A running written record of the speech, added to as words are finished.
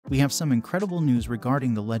We have some incredible news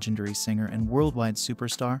regarding the legendary singer and worldwide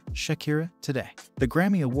superstar, Shakira, today. The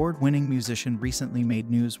Grammy Award-winning musician recently made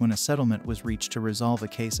news when a settlement was reached to resolve a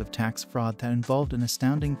case of tax fraud that involved an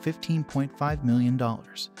astounding $15.5 million.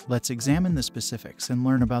 Let's examine the specifics and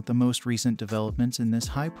learn about the most recent developments in this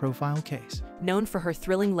high-profile case. Known for her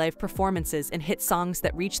thrilling live performances and hit songs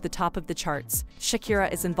that reached the top of the charts,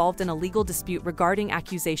 Shakira is involved in a legal dispute regarding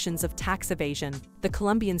accusations of tax evasion. The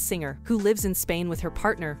Colombian singer, who lives in Spain with her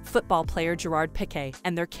partner, football player Gerard Piqué,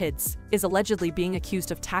 and their kids, is allegedly being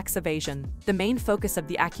accused of tax evasion. The main focus of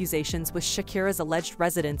the accusations was Shakira's alleged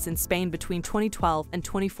residence in Spain between 2012 and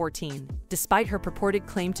 2014. Despite her purported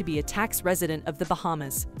claim to be a tax resident of the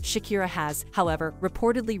Bahamas, Shakira has, however,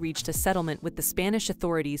 reportedly reached a settlement with the Spanish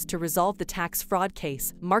authorities to resolve the tax fraud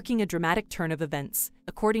case, marking a dramatic turn of events.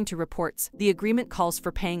 According to reports, the agreement calls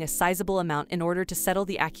for paying a sizable amount in order to settle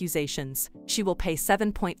the accusations. She will pay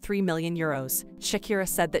 7.3 million euros. Shakira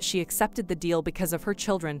said that she accepted the deal because of her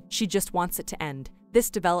children. She just wants it to end. This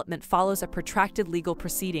development follows a protracted legal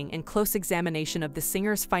proceeding and close examination of the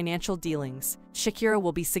singer's financial dealings. Shakira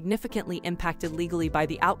will be significantly impacted legally by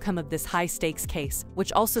the outcome of this high-stakes case,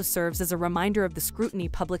 which also serves as a reminder of the scrutiny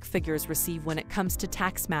public figures receive when it comes to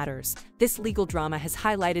tax matters. This legal drama has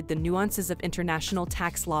highlighted the nuances of international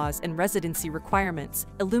tax laws and residency requirements,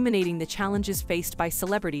 illuminating the challenges faced by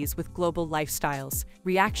celebrities with global lifestyles.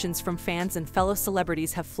 Reactions from fans and fellow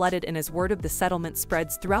celebrities have flooded in as word of the settlement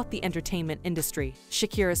spreads throughout the entertainment industry.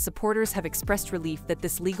 Shakira's supporters have expressed relief that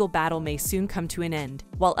this legal battle may soon come to an end,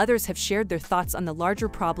 while others have shared their thoughts on the larger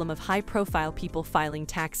problem of high-profile people filing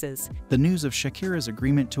taxes. The news of Shakira's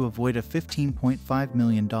agreement to avoid a $15.5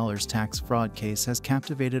 million tax fraud case has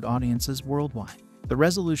captivated audiences worldwide. The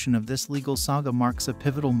resolution of this legal saga marks a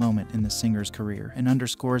pivotal moment in the singer's career and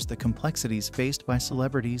underscores the complexities faced by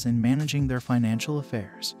celebrities in managing their financial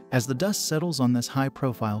affairs. As the dust settles on this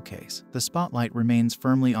high-profile case, the spotlight remains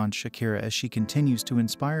firmly on Shakira as she continues to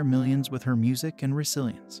inspire millions with her music and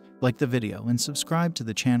resilience. Like the video and subscribe to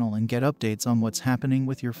the channel and get updates on what's happening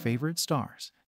with your favorite stars.